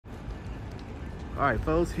All right,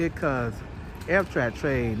 folks, here comes Amtrak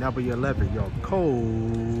train number 11, your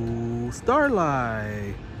cold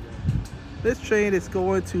Starlight. This train is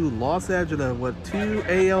going to Los Angeles with 2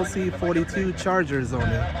 ALC 42 Chargers on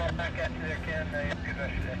it.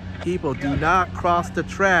 People, do not cross the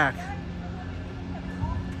track.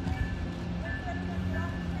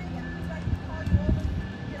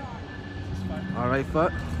 All right,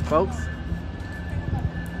 folks.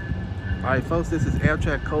 All right, folks, this is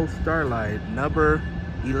Amtrak Cold Starlight, number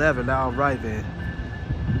 11, now arriving.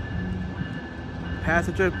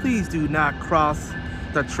 Passenger, please do not cross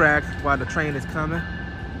the track while the train is coming.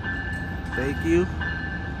 Thank you.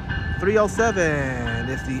 307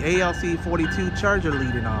 is the ALC 42 Charger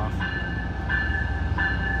leading off.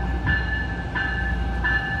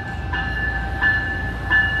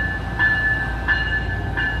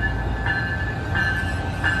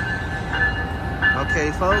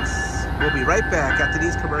 Okay, folks. We'll be right back after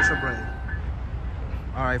these commercial breaks.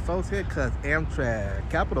 All right, folks, here comes Amtrak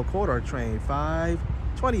Capital Corridor train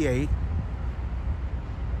 528.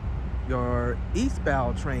 Your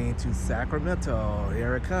eastbound train to Sacramento.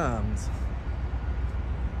 Here it comes.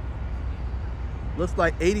 Looks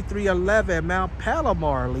like 8311 Mount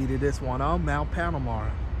Palomar leading this one on Mount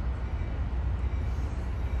Palomar.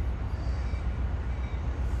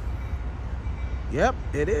 Yep,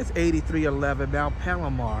 it is 8311 Mount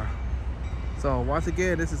Palomar. So once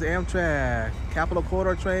again, this is Amtrak Capital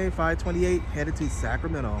Corridor train 528 headed to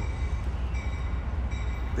Sacramento.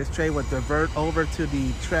 This train will divert over to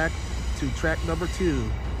the track number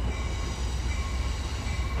 2.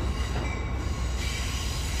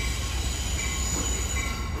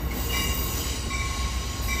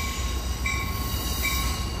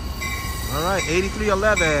 All right,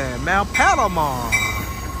 8311 Mount Palomar.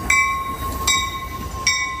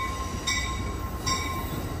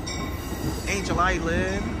 Angel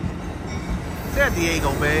Island, San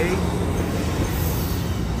Diego Bay,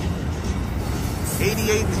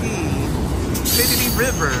 8018, Trinity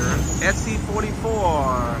River,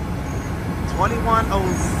 SC44,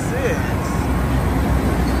 2106.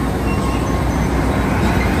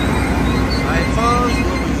 Alright, folks,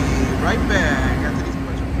 we'll be right back after these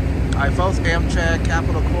commercials. Alright, folks, Amtrak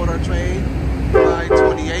Capital Corridor train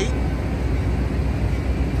 528.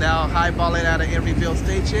 Now highballing out of Emeryville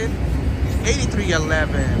station.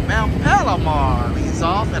 8311 Mount Palomar leads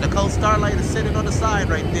off, and the Cold Starlight is sitting on the side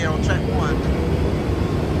right there on track 1.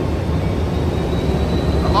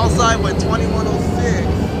 Alongside with 2106.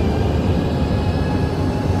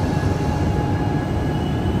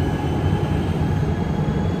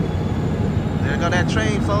 There go that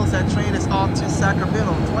train, folks. That train is off to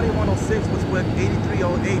Sacramento. 2106 was with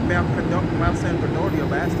 8308 Mount San Bernardino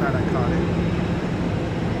last time I caught it.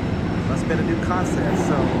 Must have been a new concept,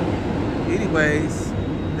 so. Anyways,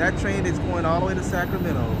 that train is going all the way to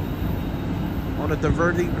Sacramento on a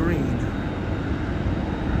diverting green.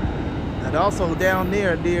 And also down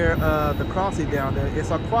there near the crossing down there,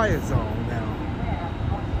 it's a quiet zone now.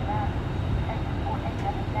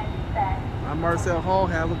 I'm Marcel Hall.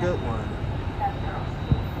 Have a good one.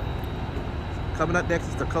 Coming up next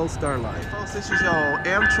is the Cold Starlight. Folks, this is your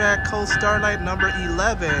Amtrak Cold Starlight number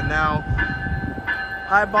 11. Now,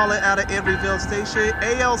 highballing out of Emeryville station,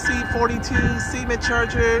 ALC 42 Cement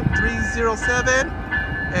Charger 307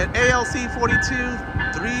 and ALC 42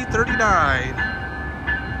 339.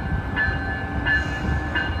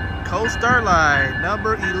 Cold Starlight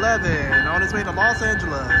number 11 on its way to Los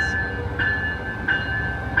Angeles.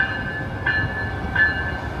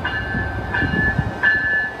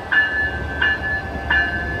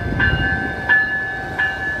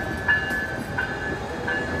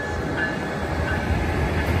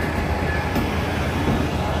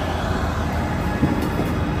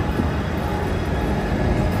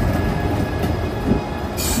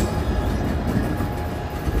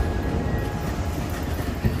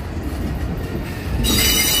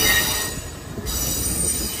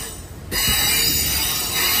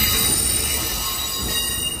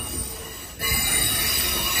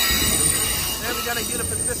 We got a Union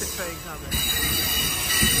Pacific train coming.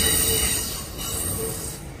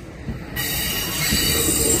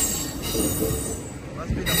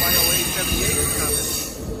 Must be the YOA 78 coming.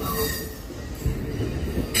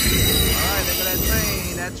 Alright, look at that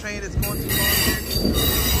train. That train is going to Los Angeles.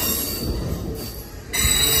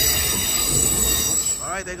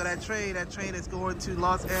 Alright, there go that train. That train is going to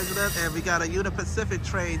Los Angeles, and we got a Union Pacific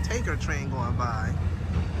train, tanker train going by.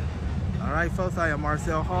 All right, folks, I am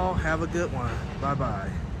Marcel Hall. Have a good one. Bye-bye.